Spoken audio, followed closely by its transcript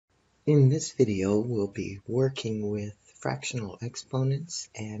In this video, we'll be working with fractional exponents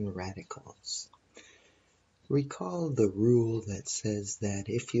and radicals. Recall the rule that says that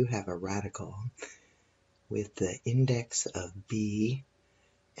if you have a radical with the index of b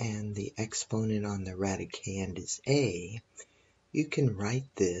and the exponent on the radicand is a, you can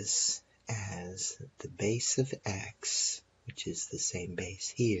write this as the base of x, which is the same base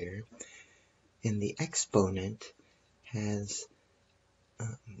here, and the exponent has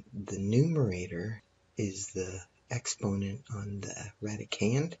the numerator is the exponent on the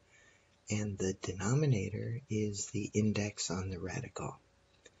radicand, and the denominator is the index on the radical.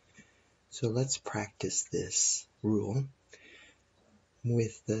 So let's practice this rule.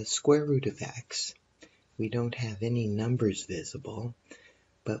 With the square root of x, we don't have any numbers visible,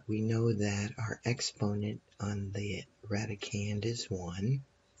 but we know that our exponent on the radicand is 1,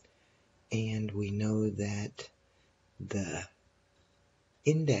 and we know that the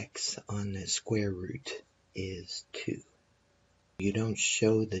index on the square root is 2. You don't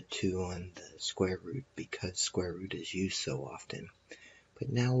show the 2 on the square root because square root is used so often. But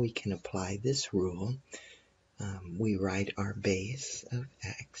now we can apply this rule. We write our base of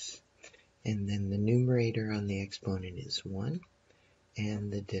x, and then the numerator on the exponent is 1,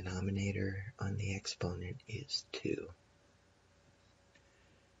 and the denominator on the exponent is 2.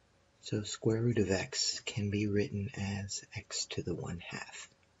 So square root of x can be written as x to the 1/2.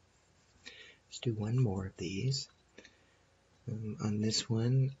 Let's do one more of these. On this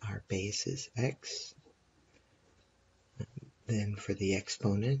one, our base is x. Then for the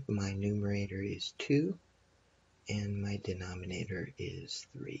exponent, my numerator is 2, and my denominator is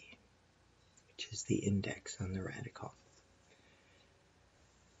 3, which is the index on the radical.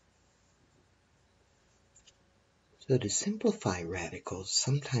 So to simplify radicals,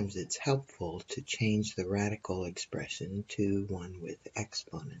 sometimes it's helpful to change the radical expression to one with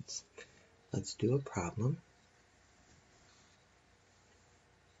exponents. Let's do a problem.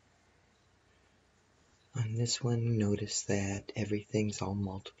 On this one, notice that everything's all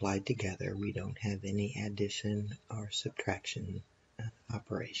multiplied together. We don't have any addition or subtraction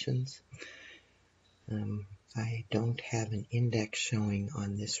operations. I don't have an index showing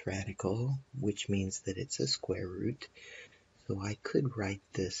on this radical, which means that it's a square root. So I could write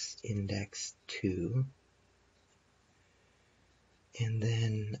this index 2. And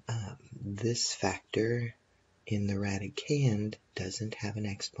then this factor in the radicand doesn't have an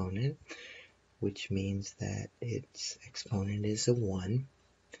exponent, which means that its exponent is a 1.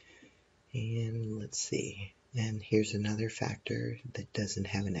 And let's see, and here's another factor that doesn't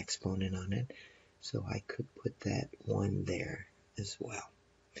have an exponent on it, so I could put that 1 there as well.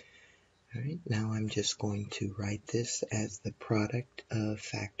 All right, now I'm just going to write this as the product of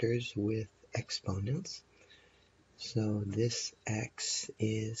factors with exponents. So this x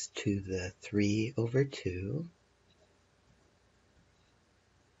is to the 3/2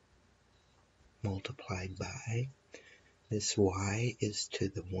 multiplied by, this y is to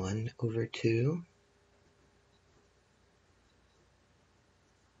the 1/2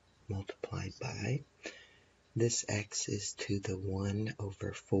 multiplied by, this x is to the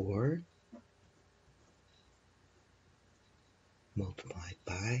 1/4 multiplied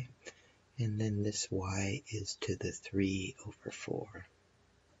by, and then this y is to the 3/4.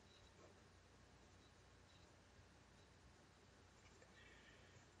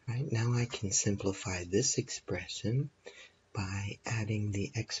 Right, now I can simplify this expression by adding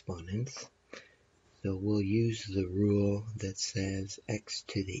the exponents. So we'll use the rule that says x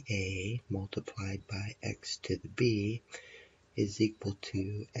to the a multiplied by x to the b is equal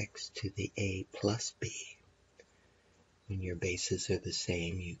to x to the a plus b. When your bases are the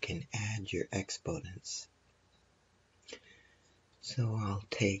same, you can add your exponents. So I'll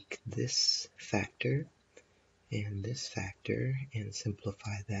take this factor and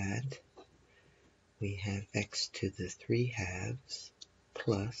simplify that. We have x to the 3/2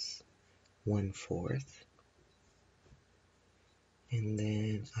 plus 1/4. And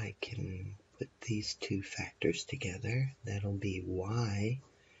then I can put these two factors together. That'll be y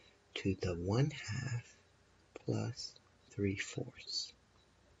to the 1/2 plus 3/4.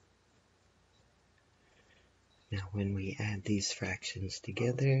 Now when we add these fractions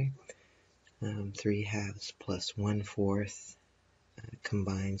together, 3/2 plus 1/4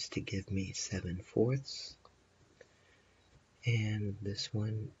 combines to give me 7/4. And this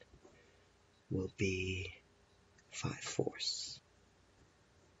one will be 5/4.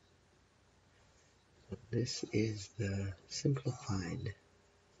 So this is the simplified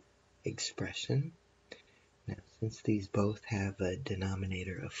expression. Now, since these both have a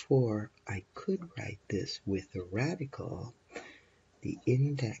denominator of 4, I could write this with a radical The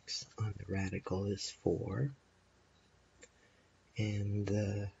index on the radical is 4, and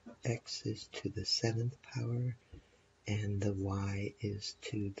the x is to the 7th power, and the y is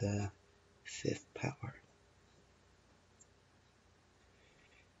to the 5th power.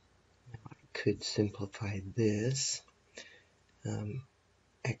 Now I could simplify this.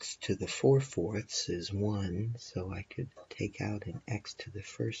 X to the 4/4 is 1, so I could take out an x to the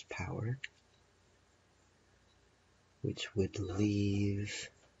 1st power, which would leave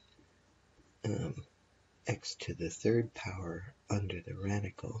x to the 3rd power under the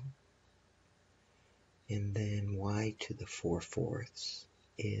radical, and then y to the 4/4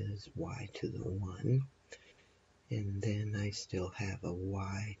 is y to the 1, and then I still have a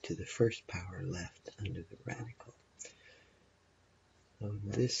y to the 1st power left under the radical. So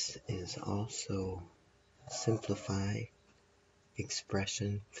this is also a simplified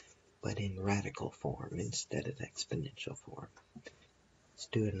expression, but in radical form instead of exponential form. Let's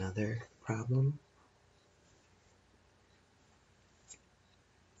do another problem.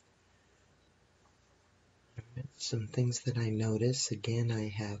 Some things that I notice, again, I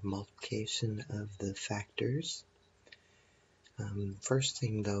have multiplication of the factors. First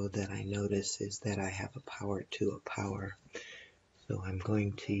thing though that I notice is that I have a power to a power. So I'm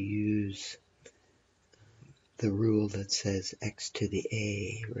going to use the rule that says x to the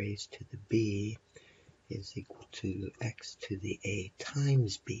a raised to the b is equal to x to the a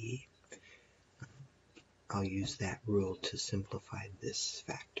times b. I'll use that rule to simplify this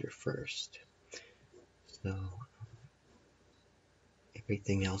factor first. So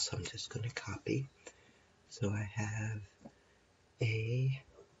everything else I'm just going to copy. So I have a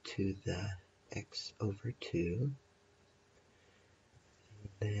to the x over 2, and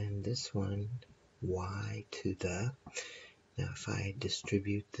then this one y to the, now if I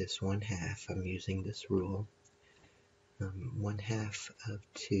distribute this 1/2, I'm using this rule, 1/2 of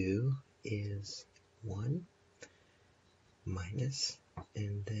 2 is 1 minus,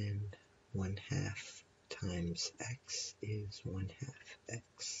 and then 1/2 times x is 1/2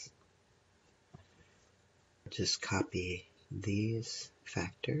 x. Just copy these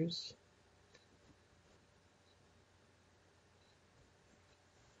factors.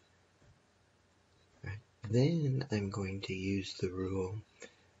 Right. Then I'm going to use the rule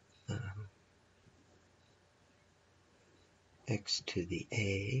x to the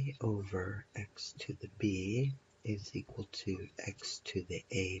a over x to the b is equal to x to the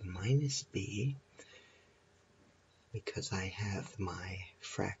a minus b, because I have my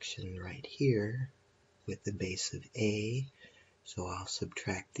fraction right here with the base of a, so I'll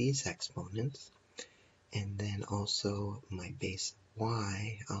subtract these exponents, and then also my base of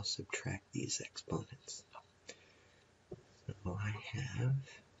y, I'll subtract these exponents. So I have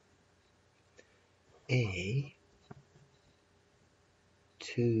a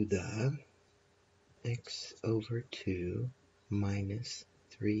to the x over 2 minus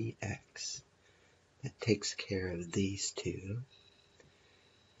 3x. That takes care of these two.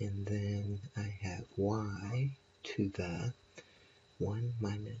 And then I have y to the 1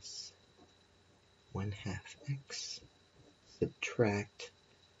 minus 1/2 x, subtract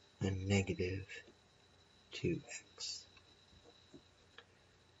a negative 2x.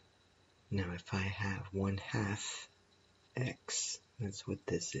 Now if I have 1/2 x, that's what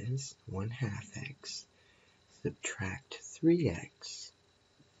this is, 1/2 x, subtract 3x.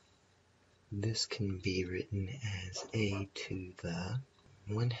 This can be written as a to the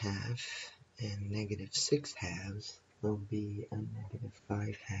 1/2, and negative 6/2 will be a negative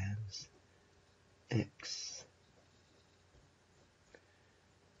 5/2 x.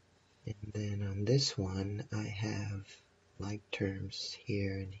 And then on this one, I have like terms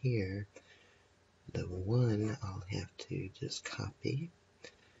here and here. The 1 I'll have to just copy.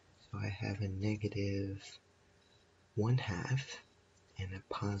 So I have a negative 1/2, and a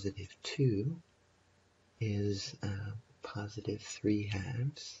positive 2 is a positive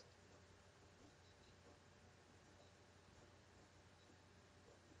 3/2.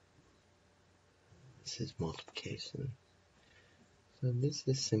 This is multiplication. So this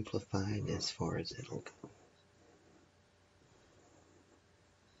is simplified as far as it'll go.